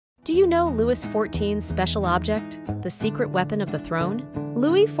Do you know Louis XIV's special object, the secret weapon of the throne?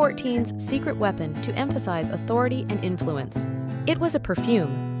 Louis XIV's secret weapon to emphasize authority and influence. It was a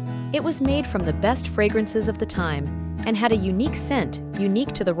perfume. It was made from the best fragrances of the time and had a unique scent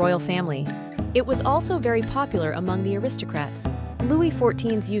unique to the royal family. It was also very popular among the aristocrats. Louis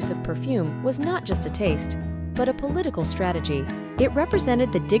XIV's use of perfume was not just a taste, but a political strategy. It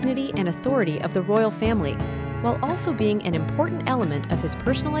represented the dignity and authority of the royal family, while also being an important element of his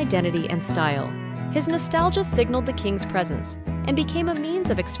personal identity and style. His nostalgia signaled the king's presence and became a means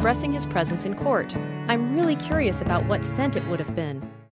of expressing his presence in court. I'm really curious about what scent it would have been.